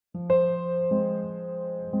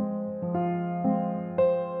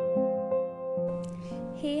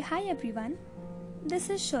Hey, hi everyone. This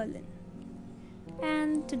is Sherlyn,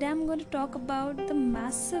 and today I'm going to talk about the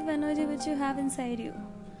massive energy which you have inside you.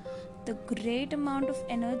 The great amount of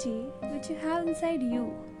energy which you have inside you.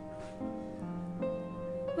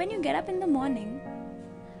 When you get up in the morning,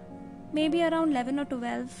 maybe around 11 or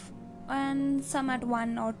 12, and some at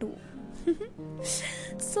 1 or 2.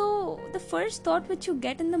 So, the first thought which you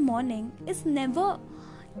get in the morning is never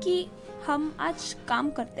कि हम आज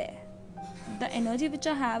काम करते हैं. The energy which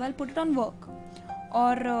I have, I'll put it on work.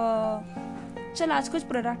 और चल आज कुछ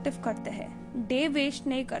प्रोडक्टिव करते हैं, डे वेस्ट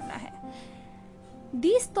नहीं करना है.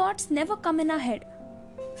 These thoughts never come in our head.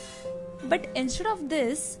 But instead of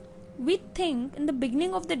this, we think in the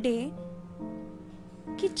beginning of the day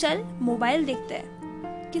कि चल मोबाइल देखते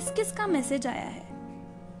हैं, किस किस का मैसेज आया है,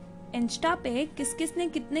 इंस्टा पे किस किस ने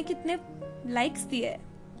कितने कितने लाइक्स दिए है.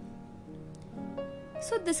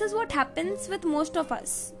 So this is what happens with most of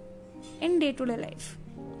us in day-to-day life.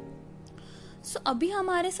 So अभी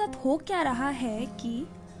हमारे साथ हो क्या रहा है कि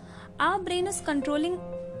our brain is controlling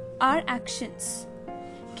our actions.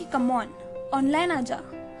 कि come on, online आ जा,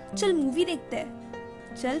 चल मूवी देखते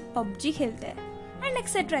हैं, चल PUBG खेलते हैं, and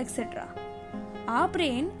etc etc. Our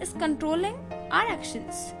brain is controlling our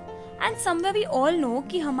actions. And somewhere we all know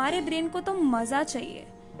कि हमारे brain को तो मजा चाहिए.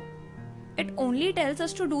 It only tells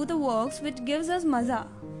us to do the works which gives us मजा.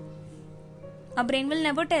 Our brain will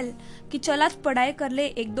never tell कि चल आज पढ़ाई कर ले,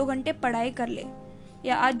 1-2 घंटे पढ़ाई कर ले,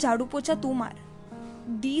 या आज झाड़ू पोछा तू मार.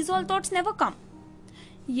 These all thoughts never come.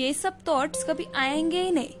 ये सब thoughts कभी आएंगे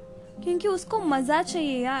ही नहीं, क्योंकि उसको मजा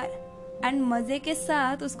चाहिए यार, and मजे के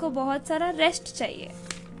साथ उसको बहुत सारा रेस्ट चाहिए.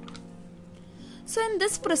 So in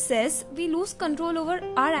this process we lose control over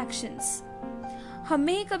our actions.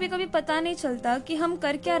 हमें ही कभी कभी पता नहीं चलता कि हम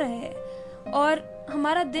कर क्या रहे हैं और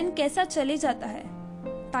हमारा दिन कैसा चले जाता है.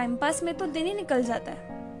 टाइम पास में तो दिन ही निकल जाता है.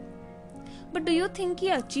 बट डू यू थिंक ये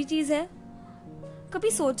अच्छी चीज है?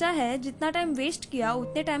 कभी सोचा है जितना टाइम वेस्ट किया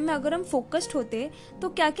उतने टाइम में अगर हम फोकस्ड होते तो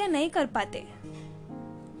क्या क्या नहीं कर पाते?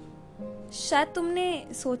 शायद तुमने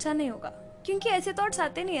सोचा नहीं होगा, क्योंकि ऐसे थॉट्स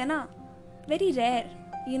आते नहीं है ना, very rare,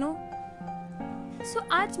 you know. So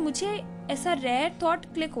आज मुझे ऐसा रेयर थॉट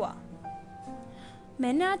क्लिक हुआ.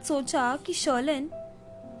 मैंने आज सोचा कि शर्लिन,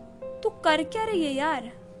 तू कर क्या रही है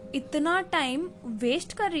यार, इतना टाइम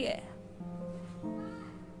वेस्ट कर रही है.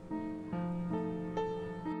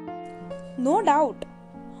 No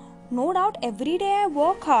doubt every day I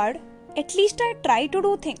work hard, at least I try to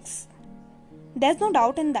do things. There's no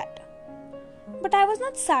doubt in that. But I was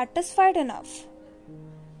not satisfied enough.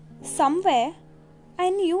 Somewhere I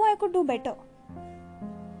knew I could do better.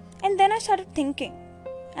 And then I started thinking,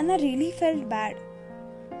 and I really felt bad.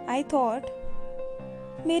 I thought,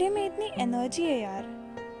 मेरे में इतनी energy है यार,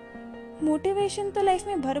 motivation तो life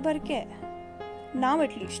में भर भर के है, नाउ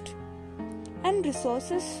एटलीस्ट, एंड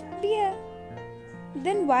रिसोर्सेस भी है.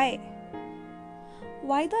 Then why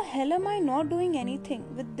the hell M I not doing anything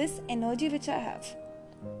with this energy which I have?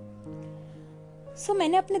 सो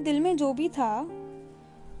मैंने अपने दिल में जो भी था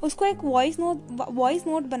उसको एक वॉइस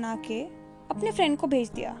नोट बना के अपने फ्रेंड को भेज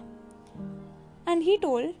दिया. एंड ही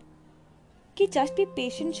टोल्ड कि just be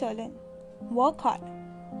patient Sherlyn, work hard,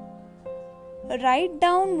 write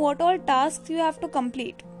down what all tasks you have to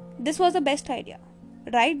complete. This was the best idea.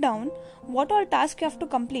 Write down what all tasks you have to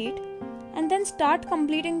complete and then start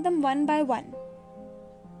completing them one by one.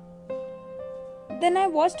 Then I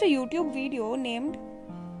watched a YouTube video named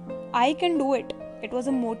I Can Do It. It was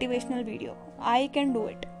a motivational video. I can do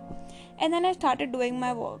it. And then I started doing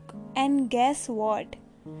my work. And guess what?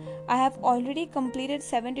 I have already completed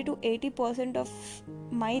 70 to 80% of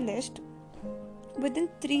my list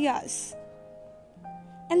within 3 hours.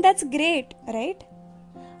 And that's great, right?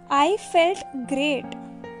 I felt great.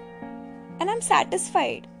 And I'm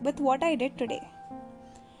satisfied with what I did today.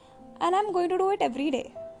 And I'm going to do it every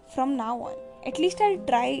day from now on. At least I'll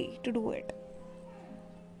try to do it.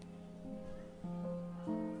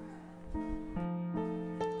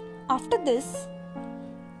 After this,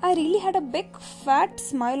 I really had a big fat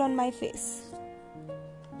smile on my face.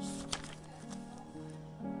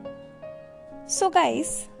 So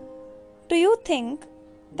guys, do you think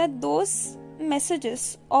that those messages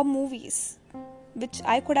or movies which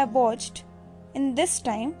I could have watched in this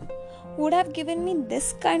time would have given me this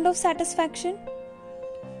kind of satisfaction?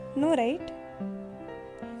 No, right?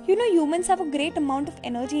 You know, humans have a great amount of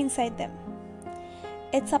energy inside them.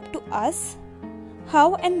 It's up to us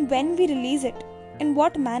how and when we release it, in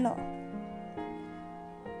what manner.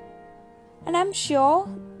 And I'm sure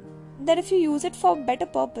that if you use it for better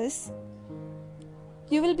purpose,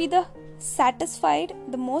 you will be the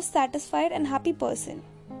most satisfied and happy person.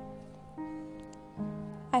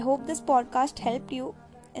 I hope this podcast helped you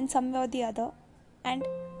in some way or the other, and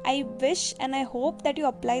I wish and I hope that you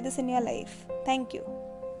apply this in your life. Thank you.